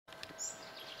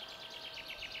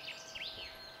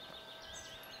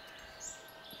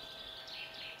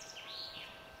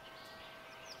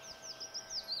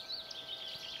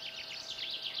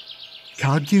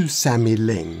Kagyu Samye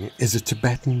Ling is a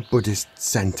Tibetan Buddhist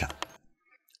centre.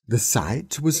 The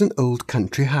site was an old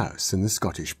country house in the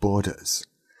Scottish borders.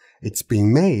 It's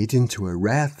being made into a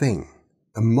rare thing,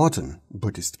 a modern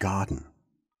Buddhist garden.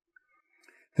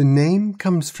 The name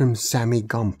comes from Samye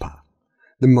Gompa,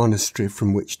 the monastery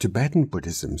from which Tibetan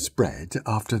Buddhism spread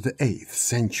after the 8th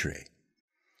century.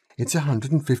 It's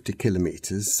 150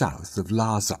 kilometres south of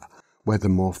Lhasa, where the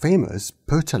more famous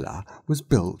Potala was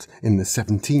built in the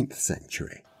 17th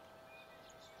century.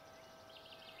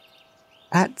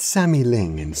 At Samye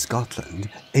Ling in Scotland,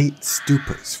 8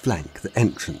 stupas flank the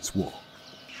entrance walk.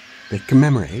 They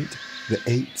commemorate the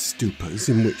 8 stupas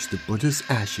in which the Buddha's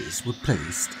ashes were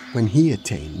placed when he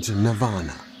attained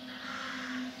nirvana.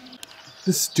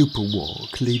 The stupa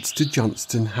walk leads to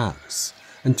Johnstone House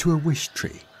and to a wish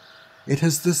tree. It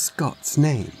has the Scots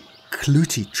name,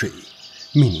 Cloutie Tree,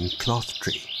 meaning cloth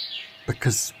tree,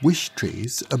 because wish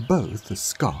trees are both a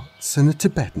Scots and a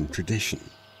Tibetan tradition.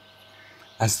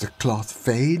 As the cloth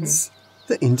fades,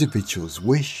 the individual's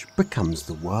wish becomes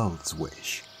the world's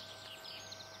wish.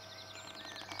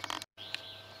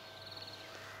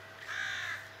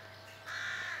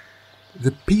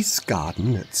 The Peace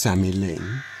Garden at Samye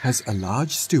Ling has a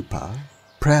large stupa,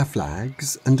 prayer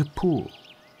flags and a pool.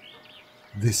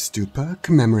 This stupa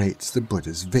commemorates the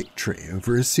Buddha's victory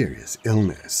over a serious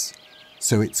illness,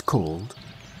 so it's called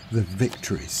the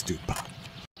Victory Stupa.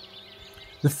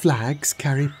 The flags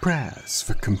carry prayers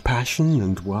for compassion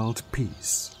and world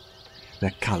peace.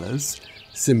 Their colours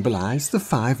symbolise the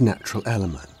 5 natural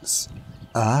elements: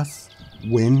 earth,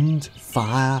 wind,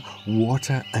 fire,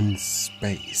 water and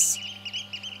space.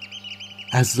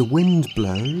 As the wind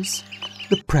blows,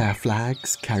 the prayer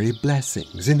flags carry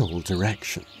blessings in all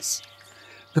directions.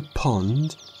 The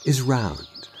pond is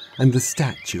round, and the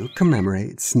statue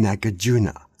commemorates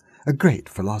Nagarjuna, a great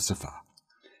philosopher.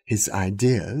 His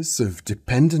ideas of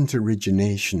dependent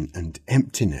origination and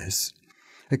emptiness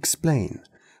explain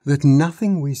that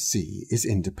nothing we see is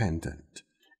independent.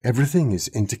 Everything is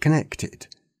interconnected.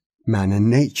 Man and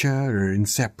nature are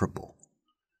inseparable.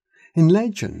 In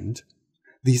legend,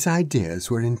 these ideas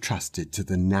were entrusted to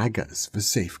the Nagas for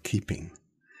safekeeping.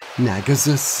 Nagas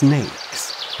are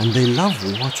snakes, and they love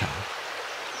water.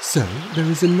 So there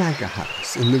is a Naga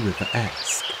House in the River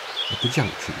Esk, at the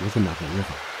junction with another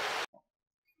river.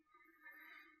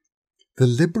 The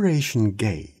Liberation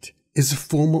Gate is a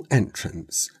formal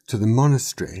entrance to the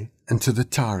monastery and to the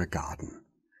Tara garden.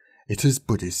 It has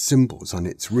Buddhist symbols on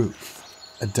its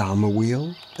roof, a Dharma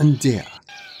wheel and deer.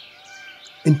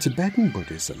 In Tibetan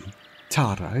Buddhism,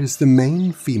 Tara is the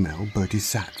main female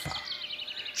bodhisattva.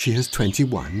 She has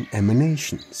 21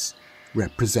 emanations,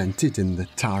 represented in the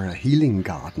Tara healing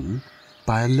garden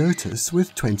by a lotus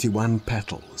with 21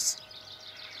 petals.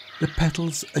 The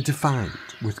petals are defined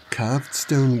with curved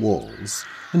stone walls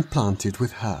and planted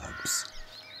with herbs.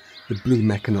 The blue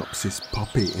Meconopsis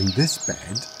poppy in this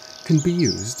bed can be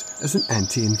used as an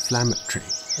anti-inflammatory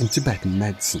in Tibetan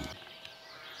medicine.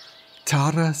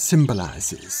 Tara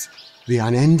symbolises the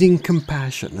unending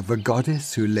compassion of a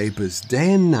goddess who labours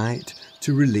day and night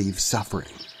to relieve suffering.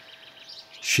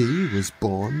 She was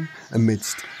born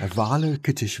amidst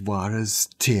Avalokiteshvara's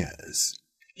tears.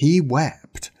 He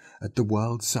wept at the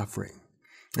world's suffering,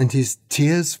 and his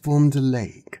tears formed a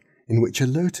lake in which a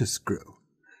lotus grew.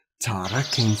 Tara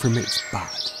came from its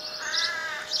bud.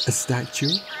 A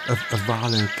statue of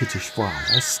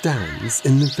Avalokiteshvara stands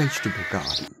in the vegetable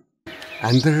garden,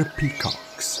 and there are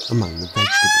peacocks among the vegetables.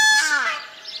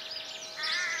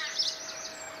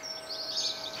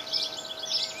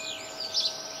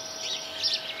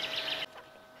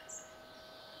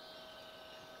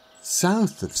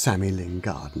 South of Samye Ling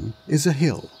Garden is a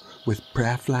hill with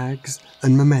prayer flags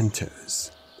and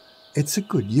mementos. It's a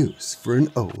good use for an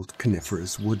old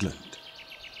coniferous woodland.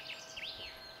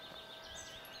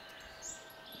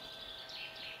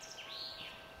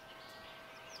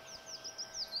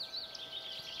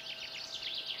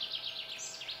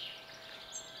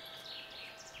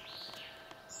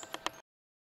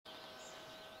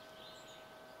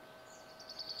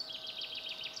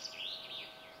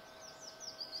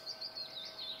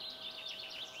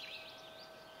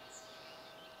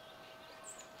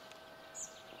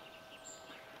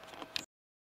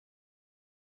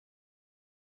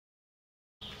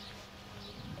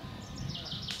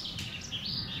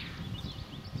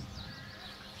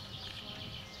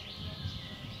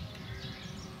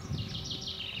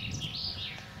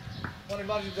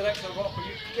 Managing director I've got for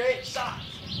you. Great start.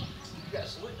 You get a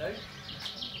salute now.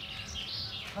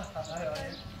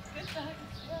 Good, thanks.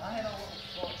 I know what